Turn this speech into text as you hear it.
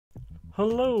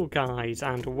Hello guys,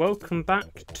 and welcome back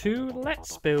to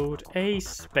Let's Build a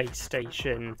Space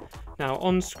Station. Now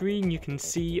on screen you can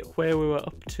see where we were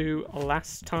up to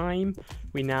last time.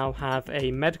 We now have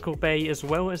a medical bay as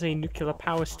well as a nuclear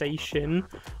power station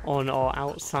on our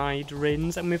outside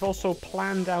rins, and we've also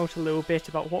planned out a little bit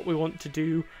about what we want to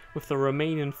do with the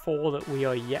remaining 4 that we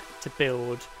are yet to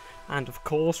build. And of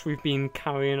course we've been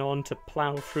carrying on to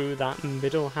plough through that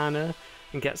middle hangar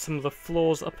and get some of the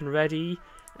floors up and ready.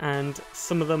 And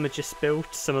some of them are just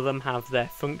built, some of them have their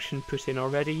function put in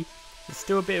already. There's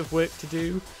still a bit of work to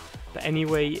do, but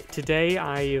anyway, today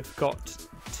I've got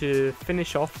to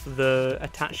finish off the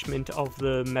attachment of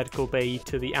the medical bay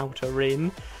to the outer ring,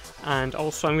 and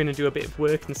also I'm going to do a bit of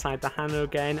work inside the hangar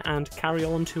again and carry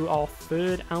on to our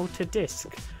 3rd outer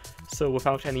disc. So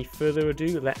without any further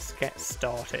ado, let's get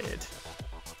started.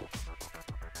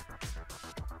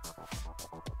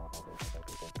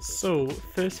 So,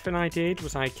 first thing I did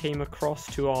was I came across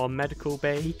to our medical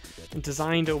bay and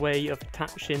designed a way of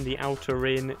attaching the outer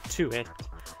ring to it.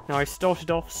 Now I started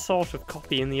off sort of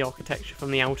copying the architecture from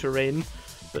the outer ring,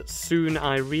 but soon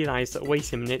I realised that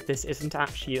wait a minute, this isn't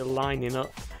actually lining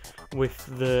up with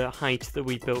the height that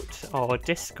we built our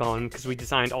disc on, because we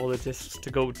designed all the discs to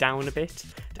go down a bit,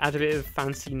 to add a bit of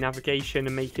fancy navigation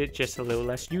and make it just a little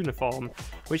less uniform,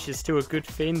 which is still a good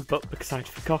thing, but because I'd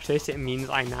forgot it, it means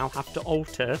I now have to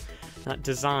alter that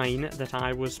design that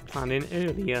I was planning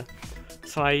earlier.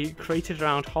 So I created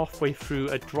around halfway through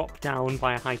a drop down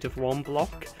by a height of 1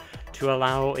 block to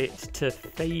allow it to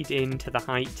fade into the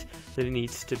height that it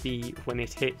needs to be when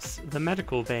it hits the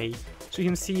medical bay. So you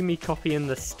can see me copying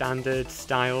the standard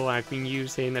style. I've been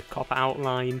using a copper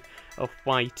outline of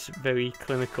white, very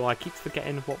clinical. I keep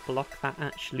forgetting what block that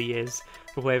actually is,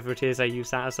 but whatever it is I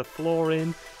use that as a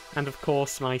flooring, and of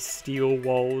course my steel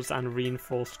walls and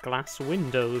reinforced glass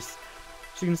windows.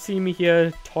 So you can see me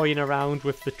here toying around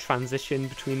with the transition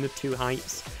between the 2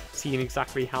 heights, seeing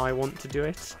exactly how I want to do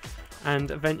it,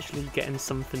 and eventually getting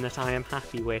something that I am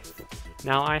happy with.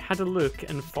 Now I had a look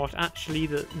and thought actually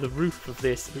that the roof of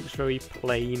this looks very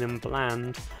plain and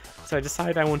bland, so I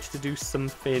decided I wanted to do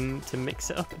something to mix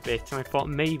it up a bit, and I thought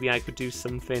maybe I could do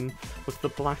something with the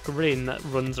black ring that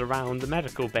runs around the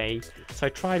medical bay. So I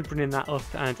tried bringing that up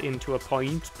and into a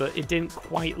point, but it didn't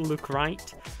quite look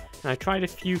right. And I tried a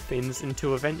few things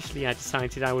until eventually I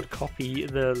decided I would copy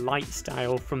the light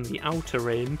style from the outer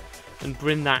ring and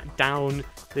bring that down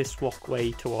this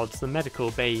walkway towards the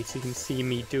medical bay. So you can see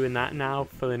me doing that now,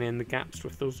 filling in the gaps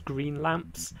with those green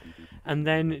lamps, and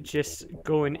then just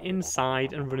going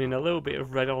inside and running a little bit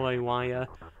of red alloy wire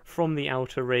from the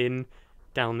outer ring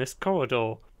down this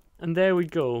corridor. And there we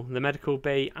go, the medical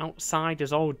bay outside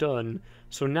is all done.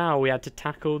 So now we had to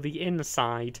tackle the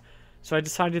inside. So I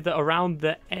decided that around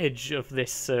the edge of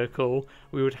this circle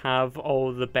we would have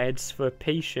all the beds for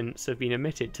patients who have been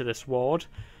admitted to this ward,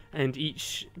 and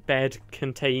each bed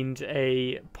contained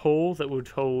a pole that would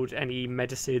hold any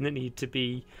medicine that needed to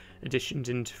be additioned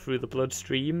into through the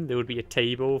bloodstream. There would be a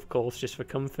table, of course, just for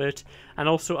comfort, and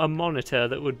also a monitor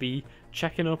that would be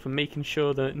checking up and making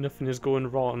sure that nothing is going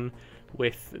wrong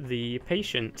with the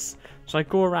patients. So I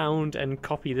go around and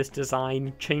copy this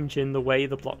design, changing the way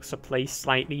the blocks are placed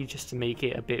slightly just to make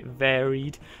it a bit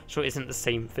varied so it isn't the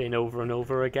same thing over and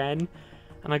over again.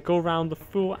 And I go around the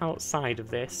full outside of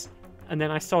this, and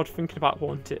then I started thinking about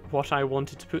what I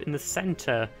wanted to put in the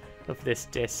centre of this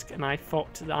disc, and I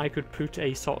thought that I could put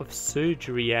a sort of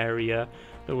surgery area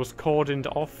that was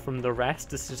cordoned off from the rest.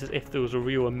 This is if there was a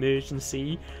real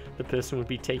emergency, the person would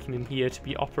be taken in here to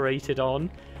be operated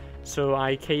on. So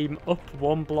I came up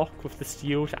 1 block with the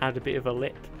steel to add a bit of a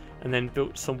lip, and then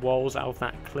built some walls out of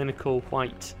that clinical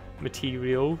white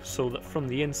material so that from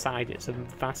the inside it's a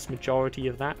vast majority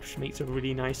of that, which makes a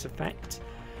really nice effect.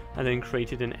 And then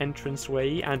created an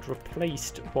entranceway and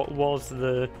replaced what was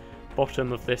the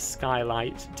bottom of this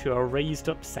skylight to a raised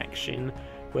up section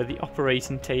where the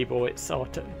operating table itself,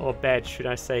 or bed should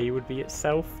I say, would be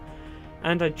itself.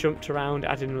 And I jumped around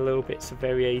adding little bits of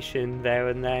variation there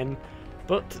and then.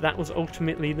 But that was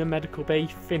ultimately the medical bay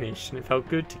finished, and it felt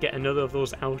good to get another of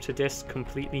those outer discs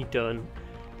completely done.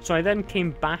 So I then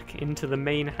came back into the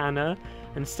main hangar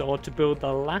and started to build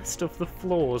the last of the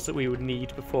floors that we would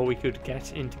need before we could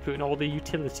get into putting all the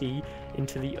utility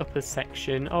into the upper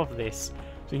section of this.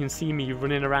 So you can see me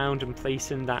running around and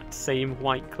placing that same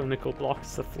white clinical block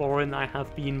as the flooring that I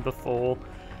have been before.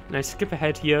 And I skip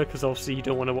ahead here because obviously you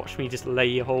don't want to watch me just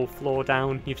lay a whole floor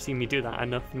down. You've seen me do that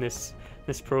enough in this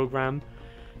program.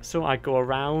 So I go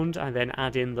around and then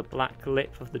add in the black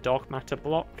lip of the dark matter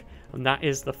block, and that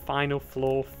is the final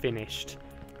floor finished.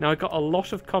 Now I got a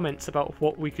lot of comments about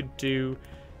what we could do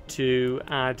to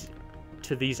add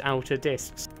to these outer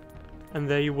discs. And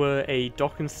they were a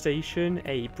docking station,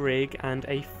 a brig, and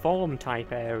a farm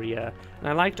type area. And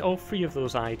I liked all three of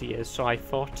those ideas, so I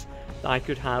thought that I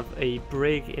could have a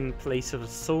brig in place of a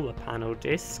solar panel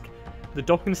disc. The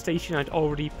docking station I'd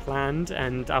already planned,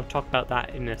 and I'll talk about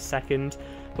that in a second.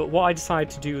 But what I decided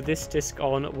to do this disc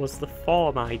on was the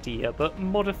farm idea, but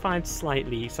modified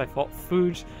slightly. So I thought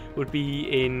food would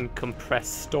be in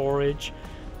compressed storage.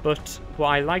 But what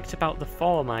I liked about the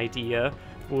farm idea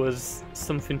was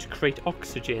something to create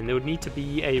oxygen. There would need to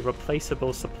be a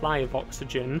replaceable supply of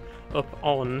oxygen up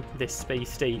on this space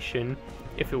station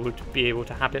if it would be able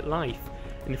to habit life.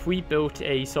 And if we built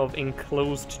a sort of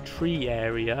enclosed tree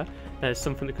area,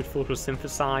 something that could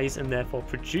photosynthesize and therefore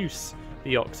produce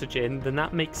the oxygen, then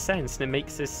that makes sense and it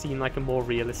makes this seem like a more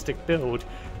realistic build,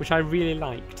 which I really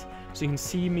liked. So you can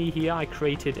see me here, I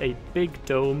created a big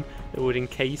dome that would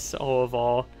encase all of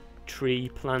our tree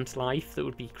plant life that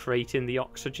would be creating the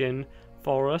oxygen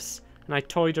for us. And I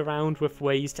toyed around with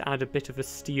ways to add a bit of a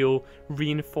steel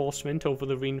reinforcement over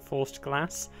the reinforced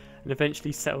glass, and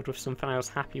eventually settled with something I was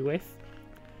happy with.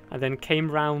 I then came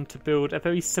round to build a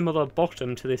very similar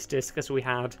bottom to this disc as we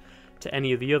had to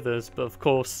any of the others, but of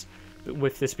course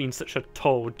with this being such a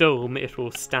tall dome it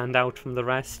will stand out from the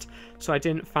rest, so I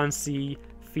didn't fancy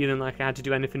feeling like I had to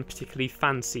do anything particularly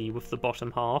fancy with the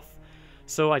bottom half.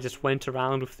 So I just went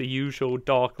around with the usual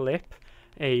dark lip,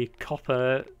 a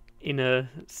copper inner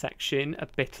section, a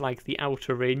bit like the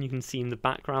outer ring you can see in the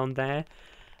background there,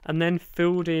 and then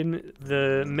filled in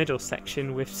the middle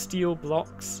section with steel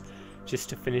blocks just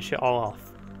to finish it all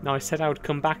off. Now I said I would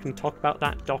come back and talk about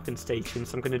that docking station,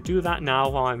 so I'm going to do that now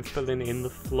while I'm filling in the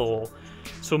floor.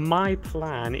 So my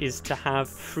plan is to have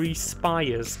 3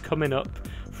 spires coming up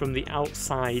from the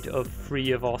outside of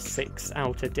 3 of our 6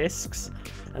 outer discs,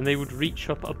 and they would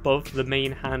reach up above the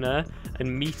main hangar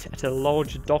and meet at a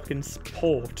large docking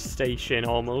port station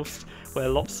almost, where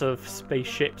lots of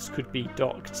spaceships could be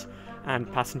docked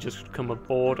and passengers could come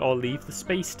aboard or leave the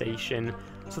space station.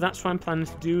 So that's what I'm planning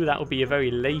to do. That will be a very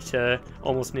later,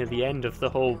 almost near the end of the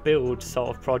whole build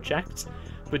sort of project.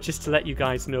 But just to let you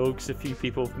guys know, because a few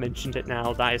people have mentioned it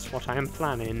now, that is what I am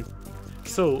planning.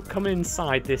 So coming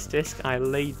inside this disc, I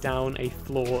laid down a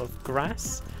floor of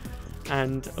grass.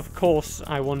 And of course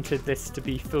I wanted this to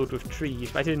be filled with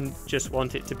trees, but I didn't just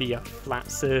want it to be a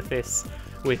flat surface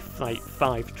with like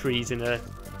 5 trees in a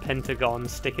pentagon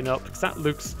sticking up, because that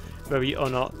looks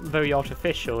very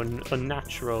artificial and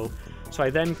unnatural. So I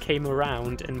then came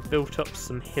around and built up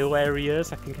some hill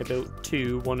areas. I think I built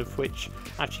 2, one of which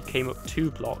actually came up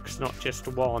 2 blocks, not just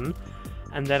 1.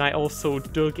 And then I also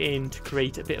dug in to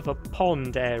create a bit of a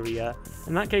pond area.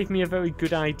 And that gave me a very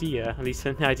good idea, at least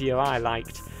an idea I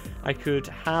liked. I could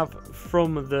have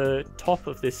from the top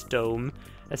of this dome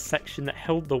a section that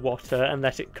held the water and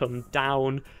let it come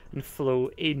down and flow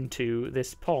into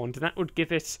this pond, and that would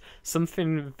give it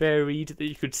something varied that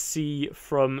you could see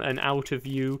from an outer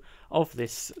view of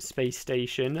this space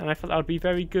station, and I thought that would be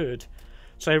very good.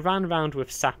 So I ran around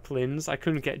with saplings. I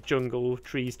couldn't get jungle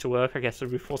trees to work, I guess the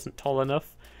roof wasn't tall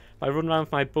enough. I run around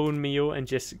with my bone meal and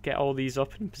just get all these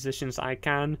up in positions I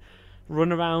can.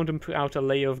 Run around and put out a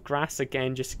layer of grass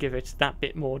again just to give it that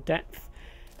bit more depth.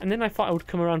 And then I thought I would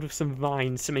come around with some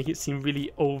vines to make it seem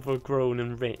really overgrown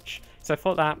and rich. So I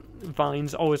thought that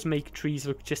vines always make trees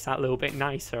look just that little bit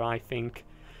nicer, I think.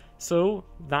 So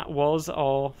that was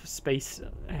our space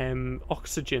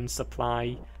oxygen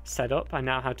supply setup. I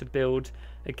now had to build,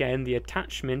 again, the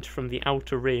attachment from the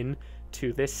outer ring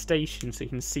to this station. So you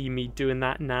can see me doing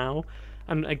that now.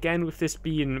 And again, with this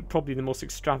being probably the most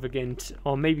extravagant,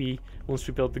 or maybe once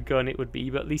we build the gun it would be,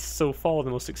 but at least so far the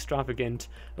most extravagant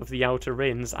of the outer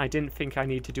rings, I didn't think I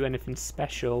needed to do anything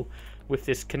special with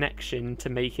this connection to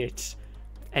make it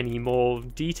any more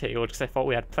detailed, because I thought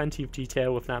we had plenty of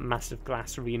detail with that massive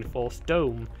glass reinforced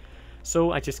dome.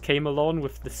 So I just came along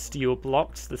with the steel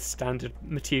blocks, the standard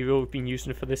material we've been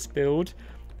using for this build,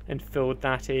 and filled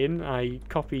that in. I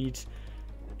copied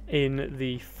in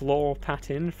the floor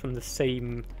pattern from the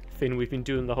same thing we've been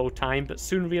doing the whole time, but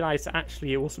soon realised that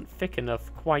actually it wasn't thick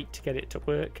enough quite to get it to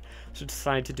work, so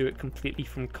decided to do it completely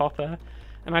from copper.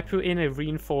 And I put in a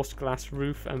reinforced glass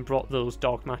roof and brought those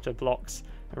dark matter blocks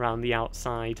around the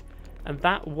outside. And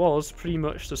that was pretty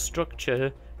much the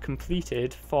structure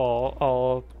completed for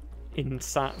our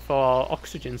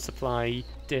oxygen supply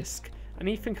disc. I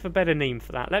need to think of a better name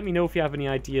for that. Let me know if you have any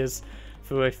ideas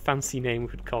for a fancy name we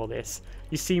could call this.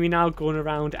 You see me now going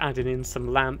around adding in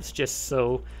some lamps just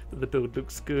so that the build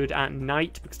looks good at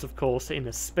night, because of course in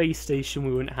a space station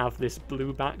we wouldn't have this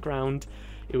blue background,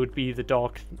 it would be the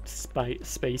dark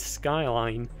space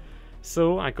skyline.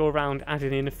 So I go around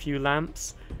adding in a few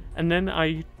lamps, and then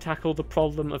I tackle the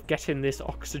problem of getting this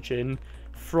oxygen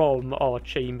from our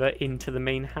chamber into the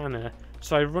main hangar.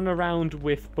 So I run around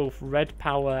with both red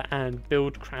power and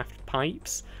Buildcraft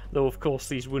pipes, though of course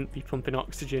these wouldn't be pumping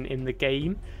oxygen in the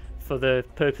game. For the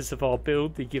purpose of our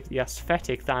build, they give the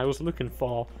aesthetic that I was looking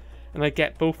for. And I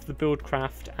get both the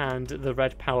Buildcraft and the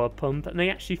red power pump, and they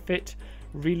actually fit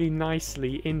really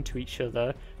nicely into each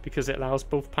other because it allows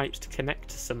both pipes to connect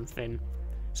to something.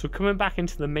 So coming back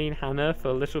into the main hangar for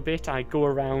a little bit, I go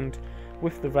around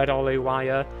with the red Ollie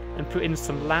wire and put in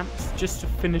some lamps just to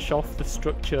finish off the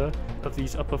structure of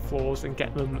these upper floors and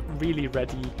get them really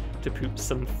ready to put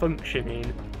some function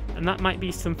in. And that might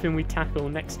be something we tackle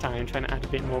next time, trying to add a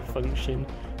bit more function.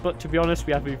 But to be honest,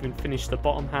 we haven't even finished the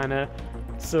bottom hangar,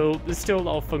 so there's still a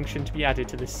lot of function to be added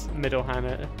to this middle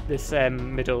hangar, this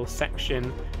middle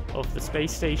section of the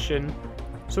space station.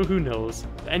 So who knows.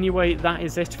 But anyway, that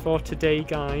is it for today,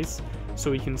 guys.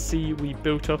 So you can see we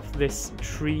built up this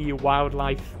tree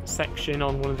wildlife section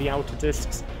on one of the outer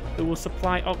discs that will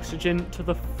supply oxygen to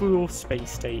the full space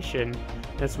station.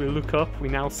 As we look up, we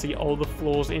now see all the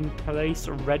floors in place,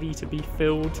 ready to be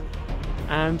filled.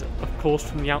 And of course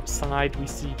from the outside we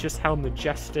see just how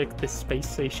majestic this space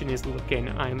station is looking.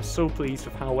 I am so pleased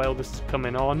with how well this is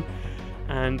coming on,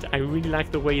 and I really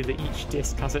like the way that each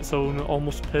disc has its own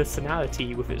almost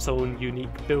personality with its own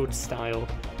unique build style.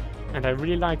 And I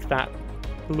really like that,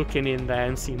 looking in there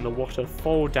and seeing the water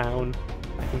fall down.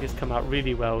 I think it's come out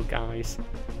really well, guys.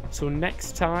 So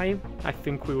next time, I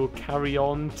think we will carry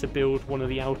on to build one of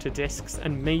the outer discs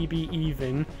and maybe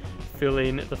even fill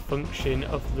in the function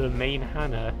of the main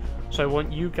hangar. So I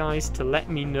want you guys to let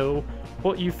me know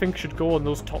what you think should go on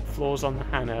those top floors on the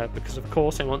hangar, because of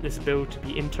course I want this build to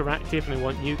be interactive and I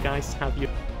want you guys to have your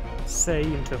say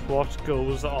into what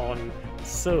goes on.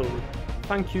 So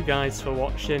thank you guys for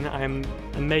watching. I am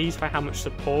amazed by how much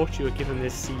support you are giving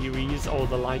this series. All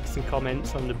the likes and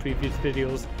comments on the previous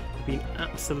videos have been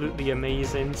absolutely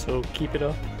amazing, so keep it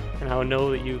up, and I'll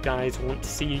know that you guys want to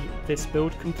see this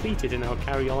build completed, and I'll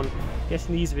carry on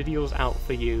getting these videos out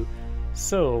for you.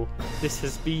 So this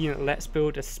has been Let's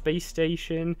Build a Space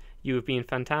Station. You have been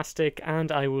fantastic,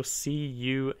 and I will see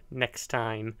you next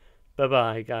time. Bye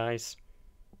bye, guys.